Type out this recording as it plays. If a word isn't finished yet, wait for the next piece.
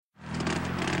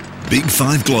Big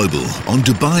 5 Global on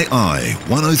Dubai Eye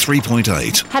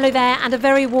 103.8. Hello there, and a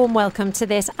very warm welcome to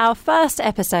this, our first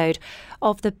episode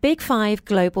of the Big 5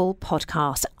 Global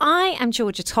podcast. I am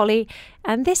Georgia Tolley,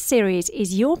 and this series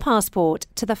is your passport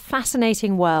to the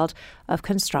fascinating world of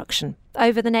construction.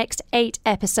 Over the next 8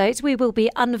 episodes, we will be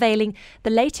unveiling the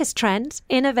latest trends,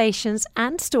 innovations,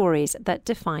 and stories that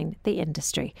define the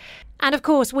industry. And of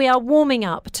course, we are warming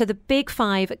up to the Big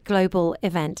 5 Global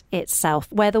event itself,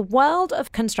 where the world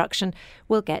of construction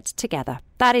will get together.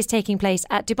 That is taking place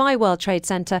at Dubai World Trade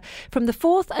Center from the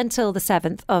 4th until the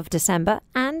 7th of December,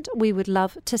 and we would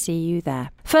love to see you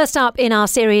there. First up in our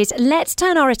series, let's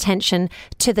turn our attention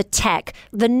to the tech,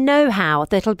 the know-how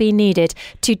that'll be needed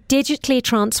to digitally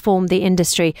transform the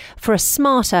industry for a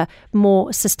smarter,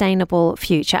 more sustainable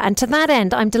future. And to that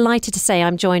end, I'm delighted to say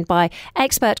I'm joined by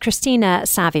expert Christina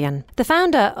Savian, the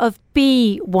founder of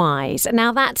Be Wise.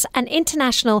 Now, that's an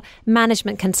international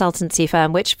management consultancy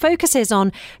firm which focuses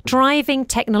on driving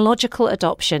technological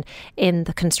adoption in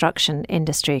the construction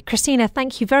industry. Christina,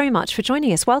 thank you very much for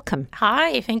joining us. Welcome.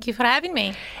 Hi, thank you for having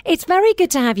me. It's very good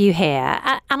to have you here.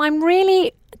 And I'm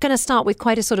really going to start with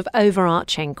quite a sort of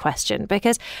overarching question,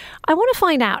 because I want to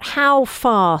find out how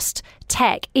fast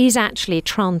tech is actually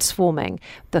transforming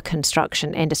the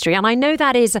construction industry. And I know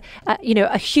that is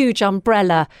a huge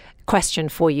umbrella question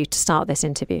for you to start this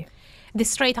interview. The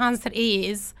straight answer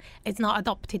is it's not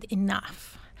adopted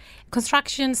enough.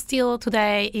 Construction still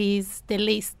today is the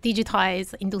least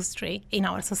digitized industry in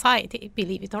our society,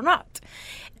 believe it or not.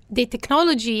 The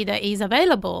technology that is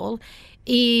available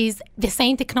is the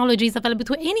same technology is available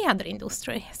to any other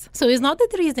industries. So it's not that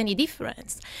there is any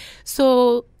difference.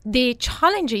 So the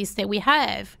challenges that we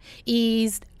have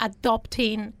is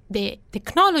adopting the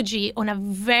technology on a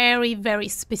very, very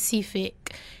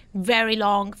specific, very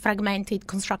long, fragmented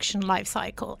construction life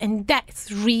cycle. And that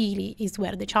really is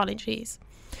where the challenge is.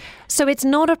 So it's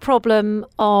not a problem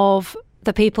of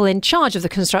the people in charge of the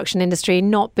construction industry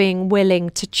not being willing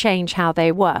to change how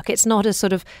they work. It's not a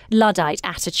sort of Luddite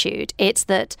attitude. It's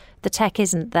that the tech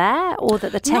isn't there, or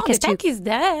that the tech is tech is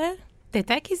there. The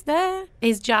tech is there.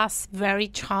 It's just very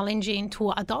challenging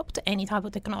to adopt any type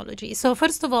of technology. So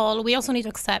first of all, we also need to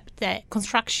accept that the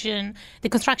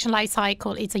construction life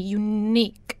cycle is a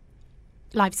unique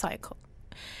life cycle.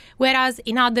 Whereas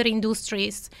in other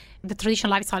industries, the traditional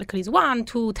life cycle is 1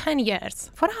 to 10 years.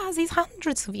 For us, it's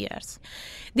hundreds of years.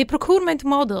 The procurement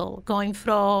model going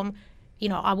from,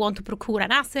 I want to procure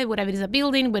an asset, whatever it is a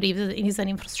building, whether it is an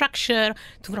infrastructure,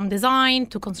 to from design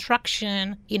to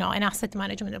construction, an asset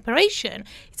management operation.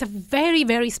 It's a very,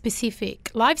 very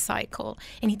specific life cycle,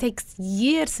 and it takes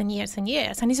years and years and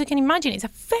years. And as you can imagine, it's a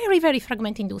very, very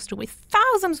fragmented industry with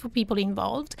thousands of people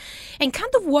involved and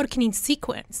kind of working in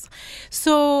sequence.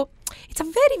 So it's a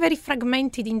very, very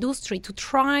fragmented industry to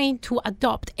try to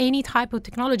adopt any type of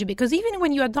technology, because even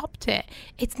when you adopt it,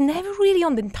 it's never really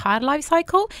on the entire life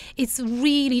cycle. It's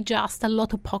really just a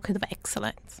lot of pocket of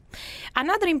excellence.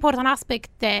 Another important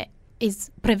aspect that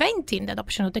is preventing the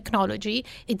adoption of technology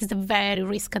is a very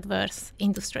risk-adverse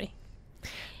industry.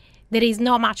 There is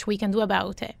not much we can do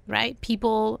about it, right?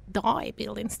 People die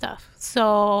building stuff.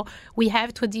 So we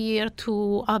have to adhere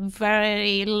to a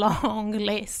very long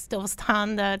list of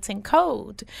standards and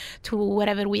code to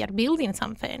wherever we are building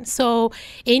something. So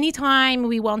anytime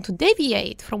we want to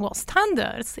deviate from what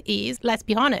standards is, let's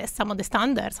be honest, some of the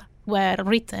standards were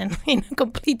written in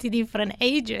completely different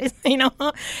ages,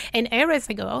 and eras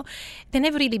ago. They've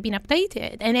never really been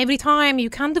updated. And every time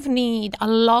you kind of need a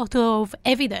lot of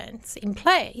evidence in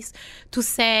place to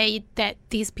say that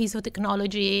this piece of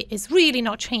technology is really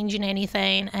not changing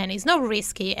anything and it's not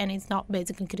risky and it's not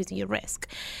basically increasing your risk.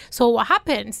 So what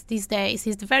happens these days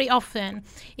is very often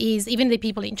is even the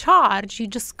people in charge, you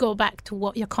just go back to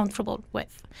what you're comfortable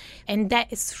with. And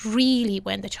that is really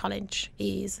when the challenge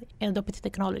is in adopting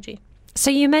technology. So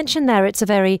you mentioned there it's a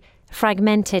very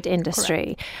fragmented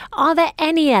industry. Correct. Are there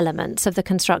any elements of the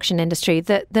construction industry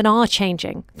that are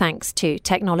changing thanks to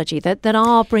technology, that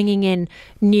are bringing in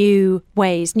new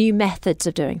ways, new methods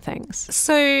of doing things?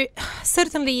 So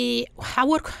certainly I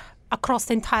work across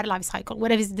the entire life cycle,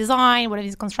 whether it's design, whether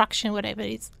it's construction, whatever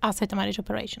it's asset managed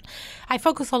operation. I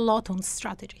focus a lot on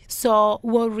strategy. So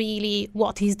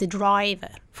what is the driver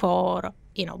for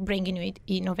bringing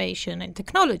innovation and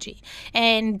technology?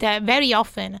 And very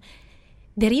often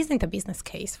there isn't a business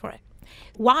case for it.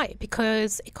 Why?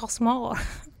 Because it costs more.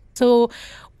 So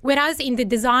whereas in the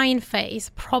design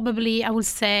phase, probably I would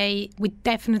say we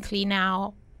definitely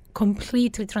now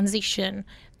completely transition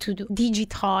to do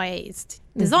digitized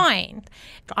design.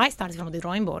 I started from the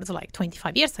drawing boards like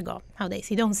 25 years ago.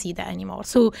 Nowadays, you don't see that anymore.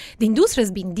 So the industry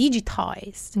has been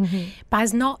digitized, but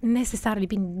has not necessarily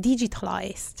been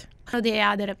digitalized. The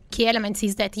other key elements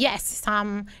is that, yes,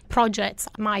 some projects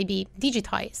might be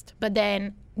digitized, but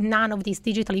then none of this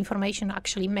digital information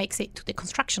actually makes it to the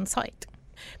construction site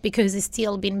because it's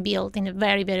still been built in a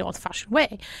very, very old-fashioned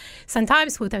way.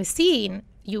 Sometimes what I've seen,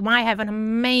 you might have an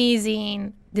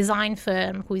amazing design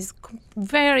firm who is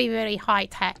very, very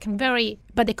high-tech and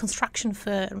but the construction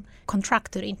firm,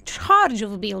 contractor in charge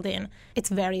of a building, it's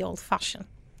very old-fashioned.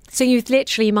 So you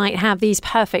literally might have these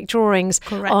perfect drawings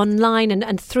online and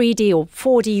 3D or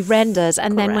 4D renders.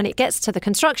 And then when it gets to the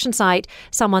construction site,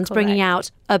 someone's bringing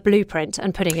out a blueprint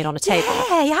and putting it on a table.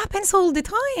 Yeah, it happens all the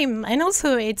time. And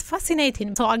also it's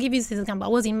fascinating. So I'll give you this example. I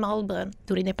was in Melbourne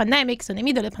during the pandemic. So in the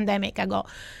middle of the pandemic, I got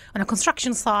on a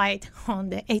construction site on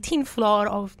the 18th floor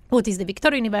of what is the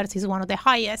Victoria University, is one of the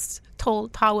highest tall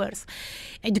towers,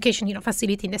 education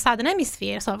facility in the Southern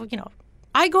Hemisphere. So,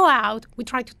 I go out, we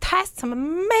try to test some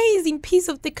amazing piece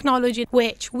of technology,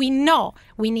 which we know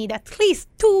we need at least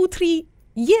 2-3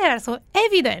 years of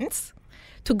evidence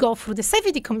to go through the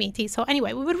safety committee. So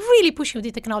anyway, we were really pushing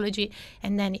the technology.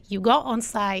 And then you go on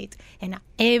site and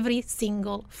every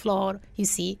single floor you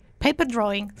see paper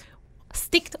drawing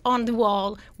sticked on the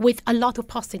wall with a lot of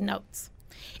post-it notes.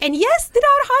 And yes, there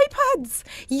are iPads.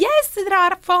 Yes, there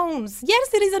are phones. Yes,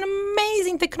 there is an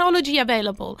amazing technology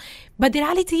available. But the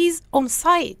reality is on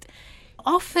site.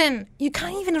 Often you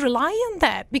can't even rely on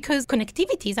that because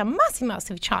connectivity is a massive,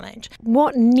 massive challenge.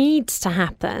 What needs to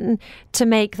happen to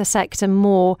make the sector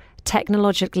more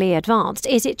technologically advanced?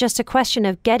 Is it just a question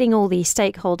of getting all these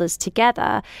stakeholders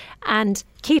together and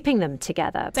keeping them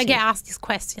together? I get asked this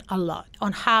question a lot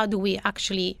on how do we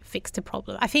actually fix the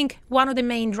problem. I think one of the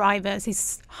main drivers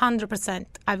is 100%,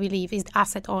 I believe, is the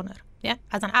asset owner. Yeah,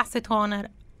 as an asset owner,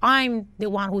 I'm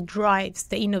the one who drives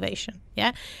the innovation.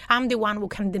 Yeah, I'm the one who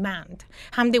can demand.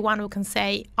 I'm the one who can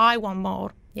say, I want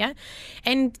more. Yeah,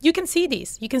 and you can see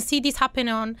this. You can see this happen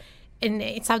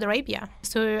in Saudi Arabia.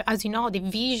 So as you know, the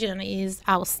vision is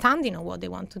outstanding on what they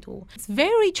want to do. It's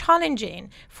very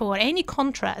challenging for any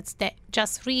contracts that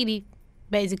just really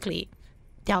basically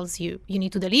tells you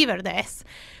need to deliver this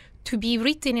to be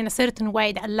written in a certain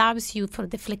way that allows you for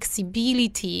the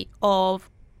flexibility of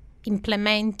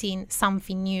implementing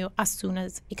something new as soon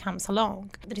as it comes along.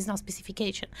 There is no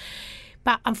specification.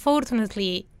 But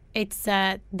unfortunately, it's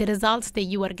the results that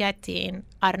you are getting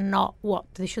are not what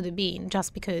they should have been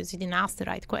just because you didn't ask the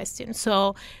right question.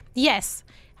 So yes,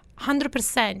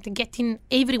 100% getting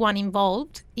everyone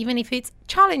involved, even if it's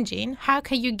challenging. How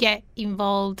can you get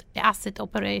involved the asset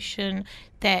operation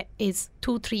that is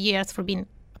 2-3 years for being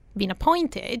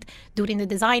appointed during the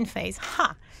design phase?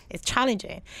 It's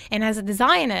challenging. And as a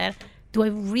designer, do I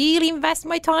really invest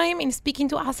my time in speaking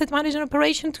to asset management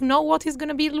operation to know what it's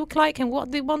going to look like and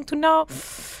what they want to know?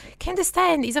 Can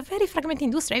understand. It's a very fragmented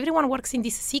industry. Everyone works in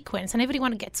this sequence and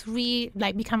everyone gets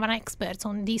become an expert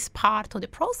on this part of the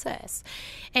process.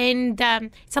 And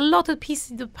it's a lot of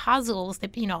pieces of puzzles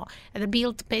that, that are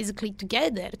built basically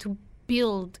together to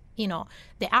build,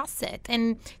 the asset.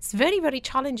 And it's very, very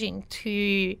challenging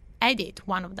to edit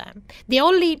one of them.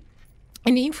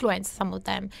 And influence some of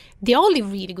them. The only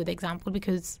really good example,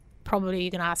 because probably you're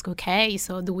going to ask, okay,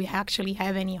 so do we actually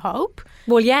have any hope?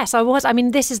 Well, yes, I was. I mean,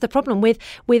 this is the problem with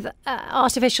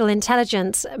artificial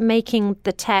intelligence making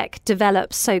the tech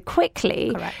develop so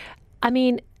quickly. Correct. I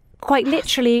mean, quite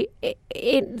literally,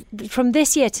 from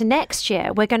this year to next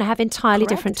year, we're going to have entirely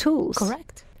different tools.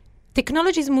 Correct.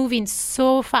 Technology is moving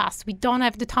so fast. We don't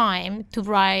have the time to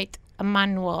write a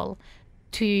manual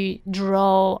to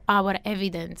draw our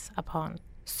evidence upon.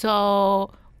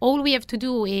 So all we have to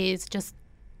do is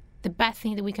the best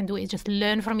thing that we can do is just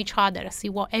learn from each other, see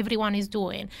what everyone is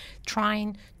doing,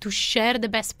 trying to share the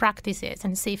best practices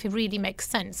and see if it really makes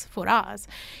sense for us.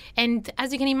 And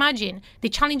as you can imagine, the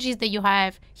challenges that you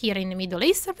have here in the Middle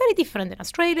East are very different than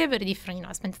Australia, very different.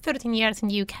 I spent 13 years in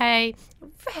the UK,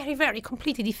 very, very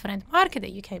completely different market,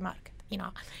 the UK market. You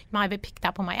might have picked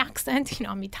up on my accent,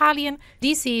 I'm Italian.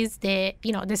 This is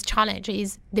this challenge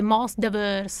is the most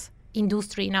diverse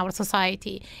industry in our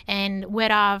society. And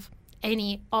whereas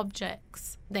any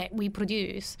objects that we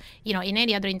produce, in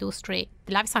any other industry,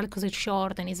 the life cycle is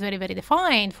short and is very, very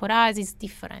defined. For us, it's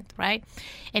different, right?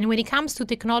 And when it comes to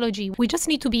technology, we just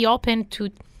need to be open to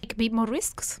take a bit more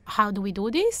risks. How do we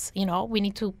do this? We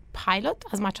need to pilot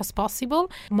as much as possible.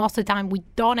 Most of the time, we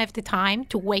don't have the time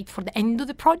to wait for the end of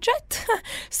the project.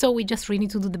 So we just really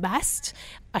need to do the best,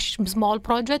 a small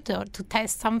project or to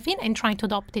test something and try to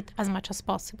adopt it as much as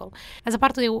possible. As a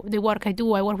part of the work I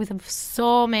do, I work with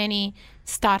so many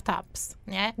startups.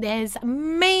 Yeah, there's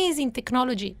amazing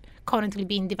technology currently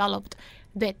being developed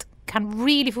that can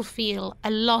really fulfill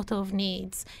a lot of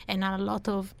needs and a lot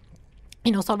of,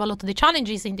 solve a lot of the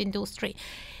challenges in the industry.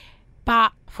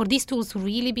 But for these tools to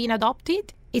really be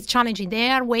adopted, it's challenging. They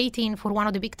are waiting for one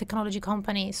of the big technology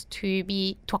companies to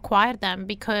acquire them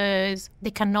because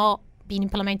they cannot be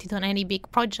implemented on any big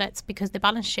projects because the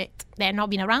balance sheet, they're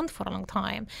not been around for a long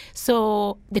time.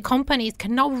 So the companies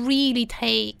cannot really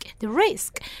take the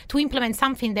risk to implement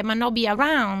something that might not be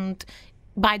around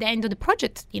by the end of the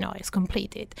project, is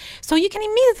completed. So you can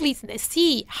immediately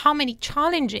see how many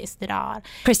challenges there are.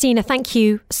 Christina, thank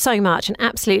you so much. An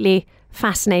absolutely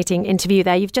fascinating interview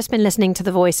there. You've just been listening to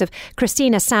the voice of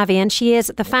Christina Savi, and she is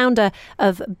the founder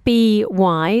of Be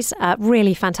Wise.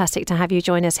 Really fantastic to have you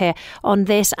join us here on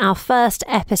this, our first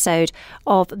episode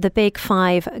of the Big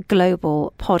Five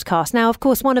Global Podcast. Now, of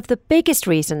course, one of the biggest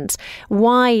reasons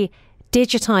why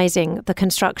digitising the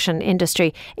construction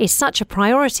industry is such a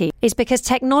priority is because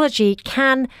technology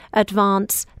can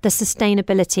advance the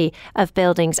sustainability of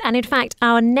buildings. And in fact,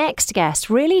 our next guest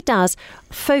really does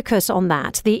focus on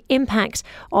that, the impact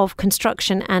of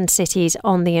construction and cities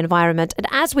on the environment. And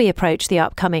as we approach the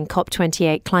upcoming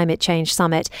COP28 Climate Change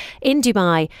Summit in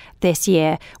Dubai this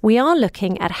year, we are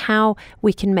looking at how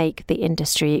we can make the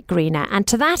industry greener. And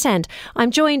to that end,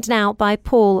 I'm joined now by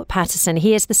Paul Patterson.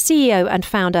 He is the CEO and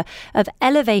founder of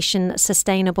Elevation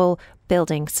Sustainable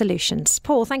Building Solutions.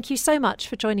 Paul, thank you so much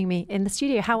for joining me in the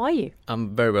studio. How are you?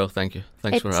 I'm very well, thank you.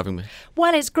 Thanks for having me.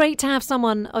 Well, it's great to have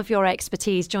someone of your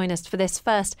expertise join us for this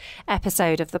first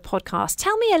episode of the podcast.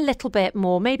 Tell me a little bit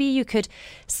more. Maybe you could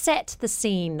set the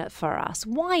scene for us.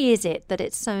 Why is it that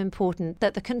it's so important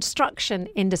that the construction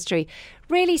industry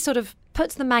really sort of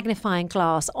puts the magnifying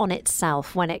glass on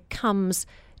itself when it comes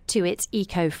to its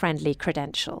eco-friendly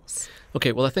credentials?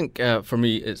 Okay, well, I think for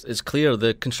me, it's clear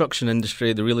the construction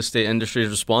industry, the real estate industry is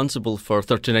responsible for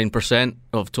 39%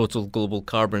 of total global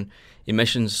carbon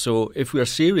emissions. So if we are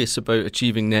serious about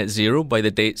achieving net zero by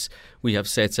the dates we have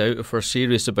set out, if we're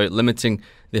serious about limiting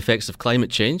the effects of climate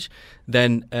change,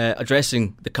 then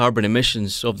addressing the carbon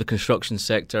emissions of the construction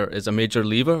sector is a major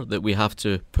lever that we have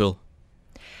to pull.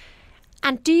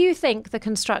 And do you think the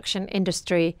construction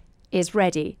industry is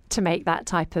ready to make that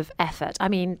type of effort? I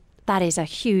mean, that is a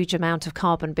huge amount of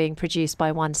carbon being produced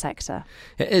by one sector.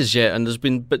 It is, yeah, and there's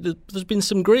been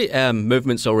some great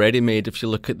movements already made. If you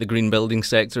look at the green building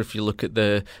sector, if you look at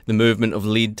the movement of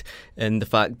LEED, and the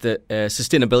fact that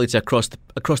sustainability across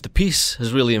the piece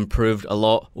has really improved a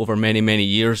lot over many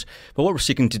years. But what we're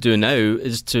seeking to do now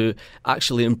is to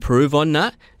actually improve on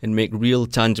that and make real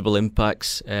tangible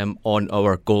impacts on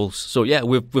our goals. So yeah,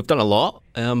 we've done a lot,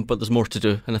 but there's more to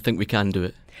do, and I think we can do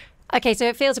it. Okay, so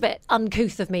it feels a bit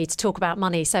uncouth of me to talk about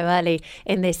money so early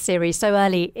in this series, so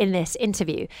early in this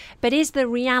interview. But is the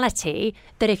reality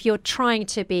that if you're trying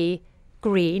to be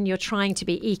green, you're trying to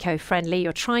be eco-friendly,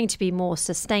 you're trying to be more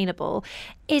sustainable,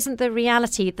 isn't the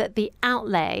reality that the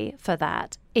outlay for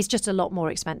that is just a lot more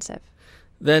expensive?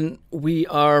 Then we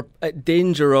are at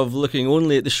danger of looking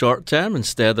only at the short term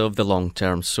instead of the long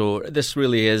term. So this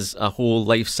really is a whole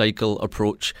life cycle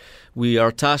approach. We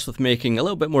are tasked with making a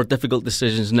little bit more difficult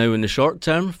decisions now in the short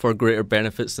term for greater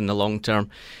benefits in the long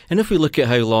term. And if we look at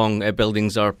how long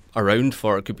buildings are around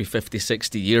for, it could be 50,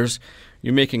 60 years,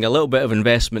 you're making a little bit of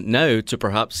investment now to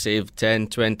perhaps save 10,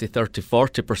 20, 30,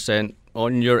 40%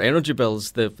 on your energy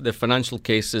bills. The financial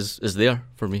case is there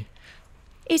for me.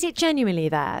 Is it genuinely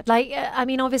there? I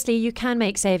mean, obviously you can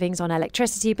make savings on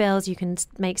electricity bills, you can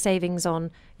make savings on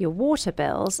your water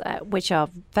bills, which are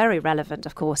very relevant,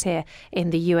 of course, here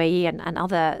in the UAE and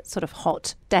other sort of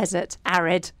hot, desert,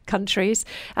 arid countries.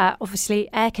 Obviously,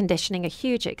 air conditioning, a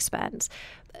huge expense.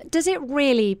 Does it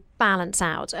really balance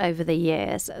out over the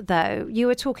years, though? You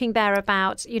were talking there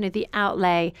about, the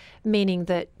outlay, meaning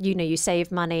that, you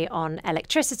save money on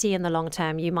electricity in the long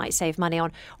term, you might save money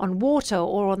on water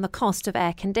or on the cost of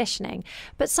air conditioning.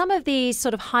 But some of these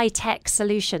sort of high-tech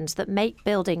solutions that make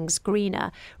buildings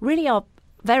greener really are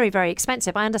very, very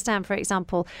expensive. I understand, for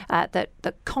example, that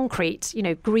concrete,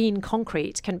 green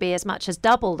concrete can be as much as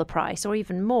double the price or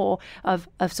even more of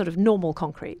sort of normal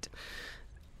concrete.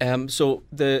 So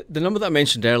the number that I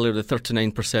mentioned earlier, the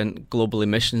 39% global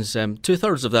emissions,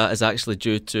 2/3 of that is actually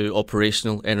due to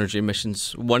operational energy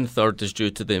emissions. 1/3 is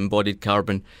due to the embodied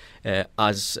carbon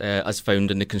as found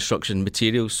in the construction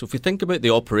materials. So if you think about the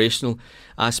operational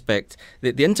aspect,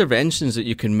 the interventions that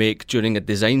you can make during a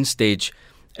design stage,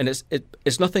 and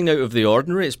it's nothing out of the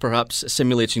ordinary. It's perhaps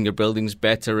simulating your buildings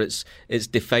better. It's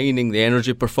defining the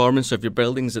energy performance of your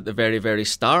buildings at the very, very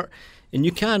start. And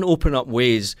you can open up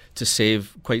ways to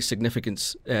save quite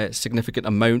significant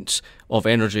amounts of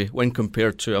energy when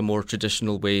compared to a more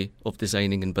traditional way of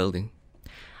designing and building.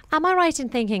 Am I right in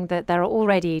thinking that there are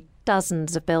already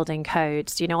dozens of building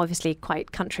codes, obviously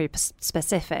quite country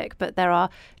specific, but there are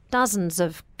dozens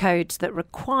of codes that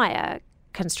require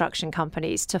construction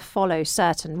companies to follow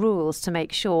certain rules to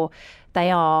make sure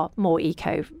they are more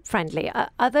eco-friendly?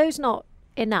 Are those not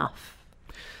enough?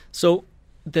 So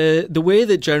the way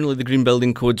that generally the green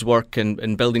building codes work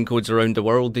and building codes around the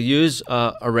world, they use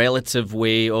a relative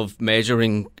way of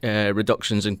measuring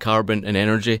reductions in carbon and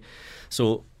energy.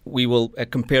 So we will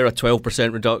compare a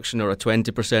 12% reduction or a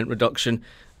 20% reduction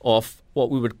of what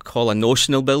we would call a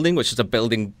notional building, which is a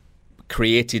building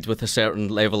created with a certain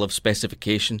level of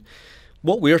specification.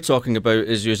 What we're talking about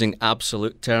is using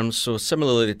absolute terms. So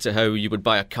similarly to how you would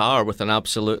buy a car with an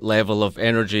absolute level of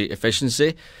energy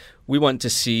efficiency, we want to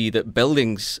see that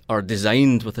buildings are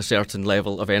designed with a certain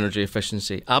level of energy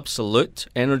efficiency, absolute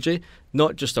energy,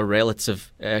 not just a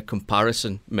relative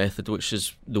comparison method, which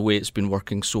is the way it's been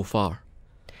working so far.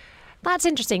 That's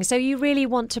interesting. So you really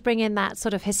want to bring in that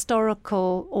sort of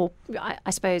historical, or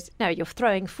I suppose, no, you're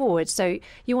throwing forward. So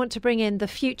you want to bring in the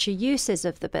future uses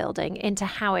of the building into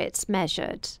how it's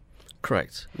measured.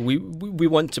 Correct. We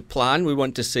want to plan. We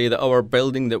want to say that our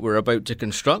building that we're about to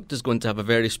construct is going to have a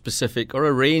very specific or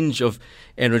a range of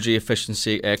energy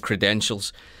efficiency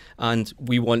credentials. And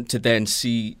we want to then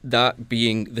see that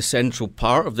being the central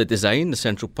part of the design, the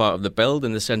central part of the build,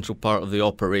 and the central part of the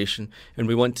operation. And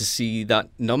we want to see that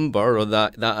number or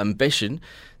that ambition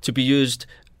to be used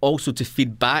also to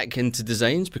feed back into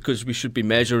designs, because we should be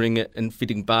measuring it and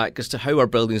feeding back as to how our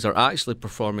buildings are actually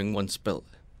performing once built.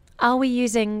 Are we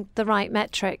using the right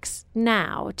metrics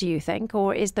now, do you think,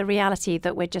 or is the reality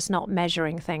that we're just not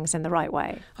measuring things in the right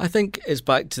way? I think it's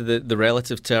back to the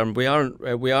relative term. We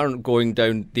aren't going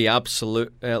down the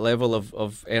absolute level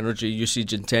of energy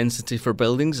usage intensity for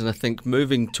buildings, and I think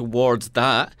moving towards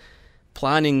that,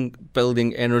 planning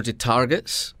building energy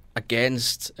targets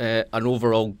against an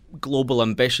overall global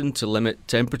ambition to limit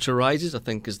temperature rises, I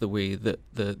think is the way that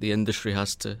the industry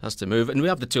has to move. And we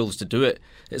have the tools to do it.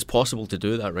 It's possible to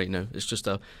do that right now. It's just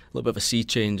a little bit of a sea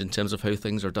change in terms of how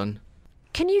things are done.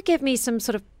 Can you give me some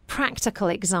sort of practical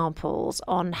examples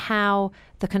on how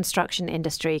the construction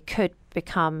industry could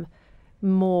become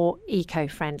more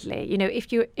eco-friendly?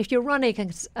 If you're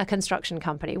running a construction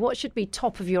company, what should be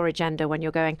top of your agenda when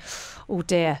you're going, oh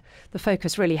dear, the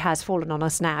focus really has fallen on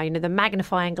us now? The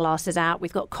magnifying glass is out.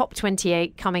 We've got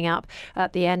COP28 coming up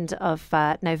at the end of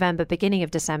November, beginning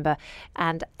of December,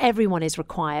 and everyone is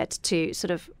required to sort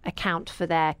of account for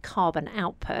their carbon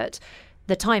output.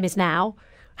 The time is now.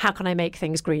 How can I make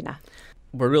things greener?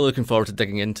 We're really looking forward to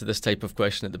digging into this type of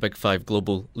question at the Big Five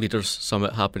Global Leaders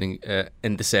Summit happening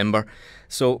in December.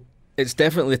 So it's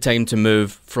definitely time to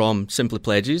move from simply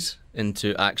pledges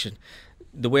into action.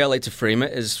 The way I like to frame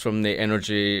it is from the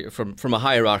energy, from a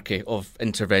hierarchy of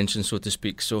intervention, so to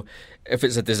speak. So if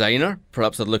it's a designer,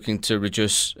 perhaps they're looking to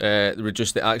reduce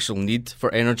the actual need for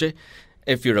energy.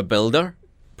 If you're a builder,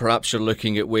 perhaps you're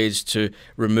looking at ways to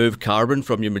remove carbon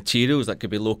from your materials. That could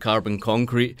be low carbon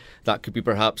concrete. That could be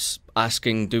perhaps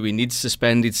asking, do we need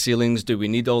suspended ceilings? Do we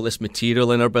need all this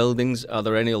material in our buildings? Are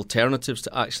there any alternatives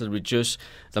to actually reduce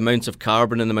the amount of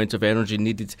carbon and the amount of energy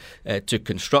needed to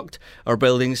construct our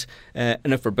buildings? And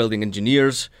if we're building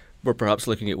engineers, we're perhaps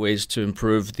looking at ways to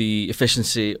improve the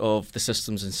efficiency of the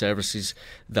systems and services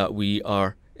that we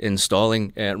are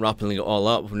installing. Wrapping it all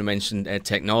up, when we mentioned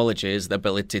technology, is the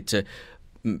ability to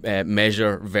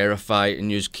measure, verify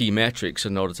and use key metrics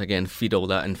in order to, again, feed all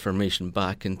that information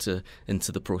back into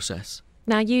the process.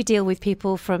 Now, you deal with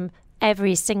people from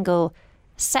every single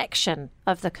section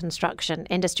of the construction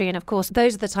industry, and of course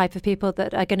those are the type of people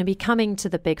that are going to be coming to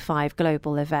the Big Five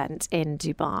global event in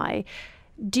Dubai.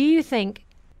 Do you think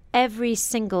every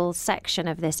single section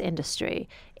of this industry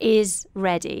is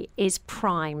ready, is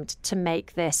primed to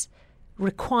make this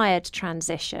required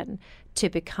transition to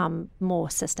become more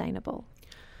sustainable?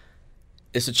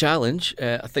 It's a challenge.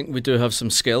 I think we do have some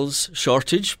skills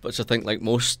shortage, which I think like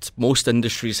most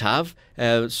industries have.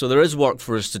 So there is work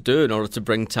for us to do in order to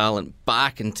bring talent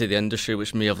back into the industry,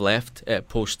 which may have left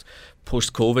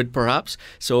post-COVID perhaps.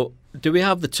 So Do we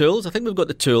have the tools? I think we've got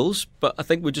the tools, but I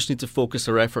think we just need to focus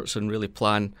our efforts and really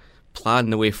plan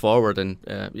the way forward and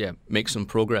make some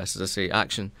progress, as I say,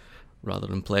 action rather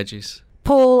than pledges.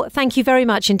 Paul, thank you very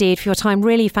much indeed for your time.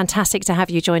 Really fantastic to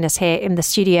have you join us here in the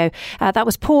studio. That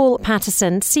was Paul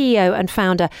Patterson, CEO and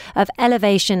founder of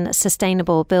Elevation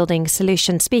Sustainable Building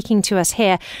Solutions, speaking to us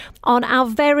here on our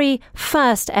very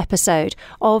first episode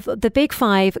of the Big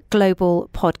Five Global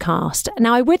Podcast.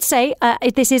 Now, I would say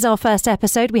this is our first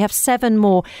episode. We have 7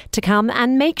 more to come,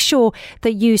 and make sure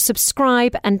that you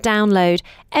subscribe and download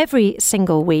every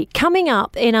single week. Coming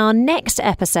up in our next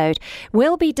episode,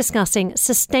 we'll be discussing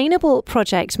sustainable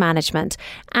project management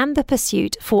and the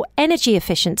pursuit for energy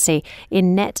efficiency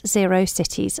in net zero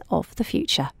cities of the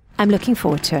future. I'm looking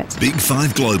forward to it. Big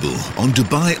Five Global on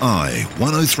Dubai Eye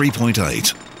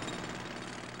 103.8.